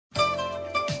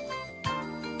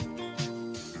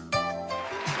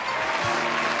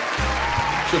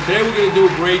So today we're going to do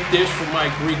a great dish for my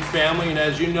Greek family, and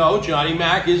as you know, Johnny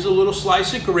Mac is a little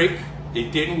slice of Greek.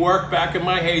 It didn't work back in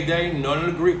my heyday. None of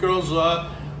the Greek girls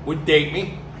would date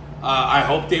me. I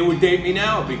hope they would date me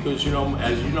now because, you know,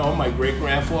 as you know, my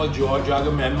great-grandfather George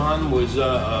Agamemnon was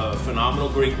a phenomenal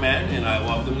Greek man, and I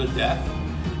loved him to death.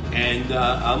 And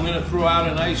I'm going to throw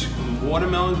out a nice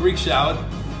watermelon Greek salad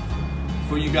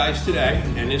for you guys today.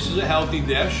 And this is a healthy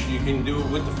dish. You can do it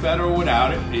with the feta or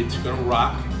without it. It's going to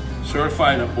rock.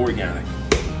 Certified organic.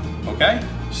 Okay?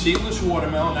 Seedless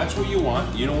watermelon, that's what you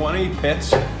want. You don't want any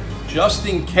pits. Just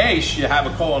in case you have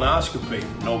a colonoscopy,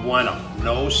 no bueno.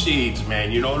 No seeds,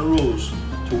 man. You know the rules.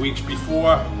 2 weeks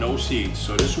before, no seeds.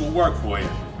 So this will work for you.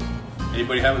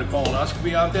 Anybody having a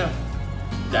colonoscopy out there?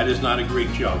 That is not a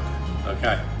Greek joke.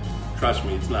 Okay? Trust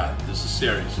me, it's not. This is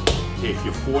serious. If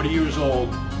you're 40 years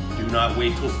old, do not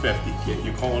wait till 50. Get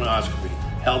your colonoscopy.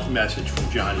 Health message from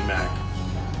Johnny Mac.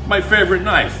 My favorite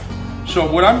knife. So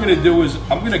what I'm going to do is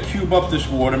I'm going to cube up this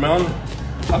watermelon.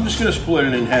 I'm just going to split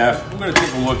it in half. I'm going to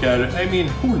take a look at it. I mean,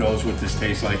 who knows what this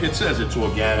tastes like? It says it's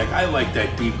organic. I like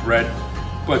that deep red.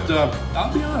 But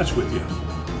I'll be honest with you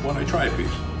when I try a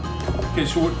piece. Okay,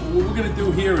 so what we're going to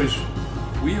do here is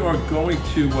we are going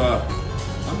to,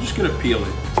 I'm just going to peel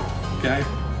it, okay?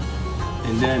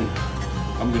 And then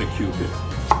I'm going to cube it.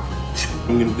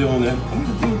 I'm going to do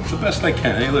the best I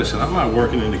can. Hey, listen, I'm not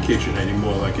working in the kitchen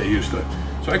anymore like I used to.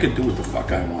 So I can do what the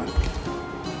fuck I want,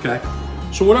 okay?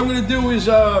 So what I'm going to do is,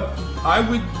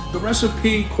 the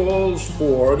recipe calls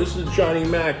for, this is a Johnny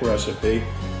Mac recipe,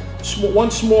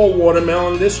 one small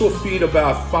watermelon. This will feed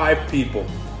about 5 people,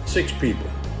 6 people.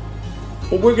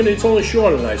 But it's only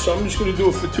short tonight, so I'm just going to do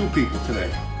it for 2 people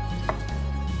today.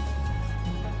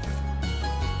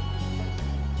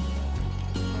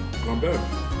 Not bad.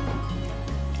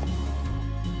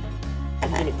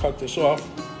 I'm going to cut this off.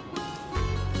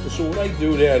 So what I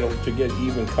do there to get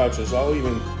even cuts is I'll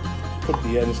even put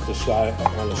the ends on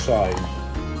the side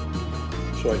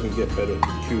so I can get better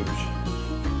cubes.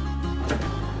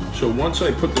 So once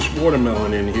I put this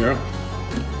watermelon in here,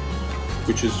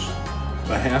 which is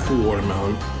a half a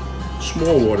watermelon,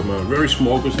 small watermelon, very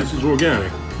small because this is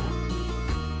organic.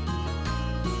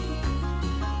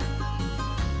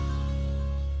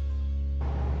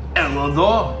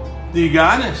 Elodo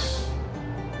Diganis.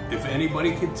 If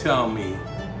anybody can tell me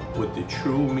what the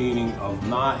true meaning of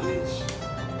na is,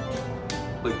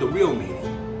 like the real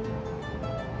meaning,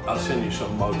 I'll send you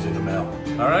some mugs in the mail.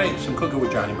 All right, some Cooking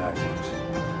with Johnny Mac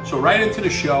mugs. So right into the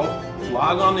show,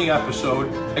 log on the episode.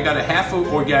 I got a half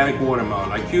of organic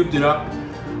watermelon. I cubed it up.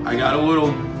 I got a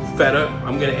little feta.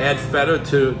 I'm gonna add feta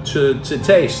to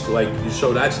taste,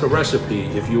 so that's the recipe.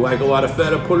 If you like a lot of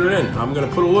feta, put it in. I'm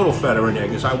gonna put a little feta in there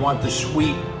because I want the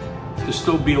sweet to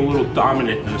still be a little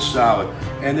dominant in the salad.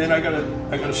 And then I got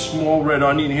a small red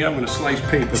onion here. I'm gonna slice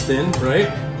paper thin, right?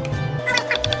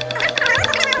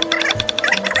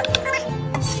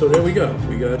 So there we go.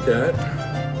 We got that.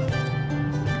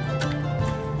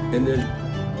 And then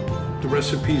the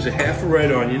recipe is a half a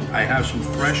red onion. I have some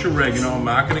fresh oregano. I'm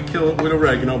not gonna kill it with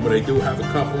oregano, but I do have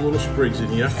a couple little sprigs in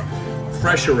here.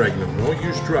 Fresh oregano. Don't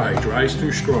use dry. Dry is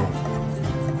too strong.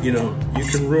 You know, you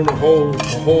can ruin a whole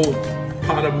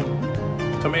pot of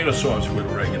tomato sauce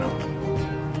with oregano.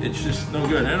 It's just no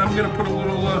good. And I'm gonna put a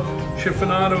little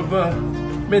chiffonade of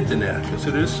mint in there because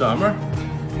it is summer.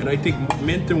 And I think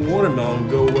mint and watermelon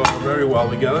go very well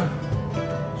together.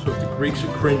 So if the Greeks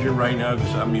are cringing right now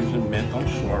because I'm using mint, I'm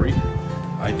sorry.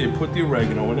 I did put the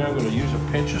oregano in there. I'm gonna use a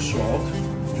pinch of salt,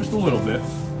 just a little bit.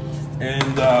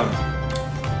 And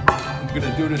I'm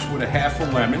gonna do this with a half a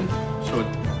lemon. So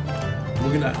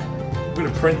we're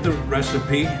gonna print the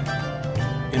recipe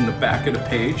in the back of the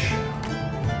page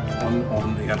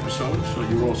on the episode, so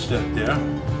you're all set there.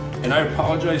 And I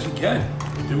apologize again.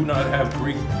 Do not have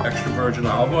Greek extra virgin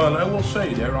olive oil, and I will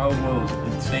say their olive oil is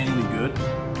insanely good.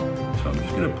 So I'm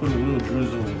just gonna put a little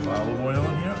drizzle of olive oil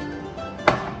in here.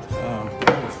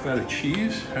 With feta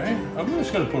cheese, right? I'm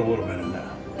just gonna put a little bit in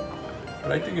there,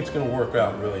 but I think it's gonna work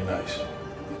out really nice.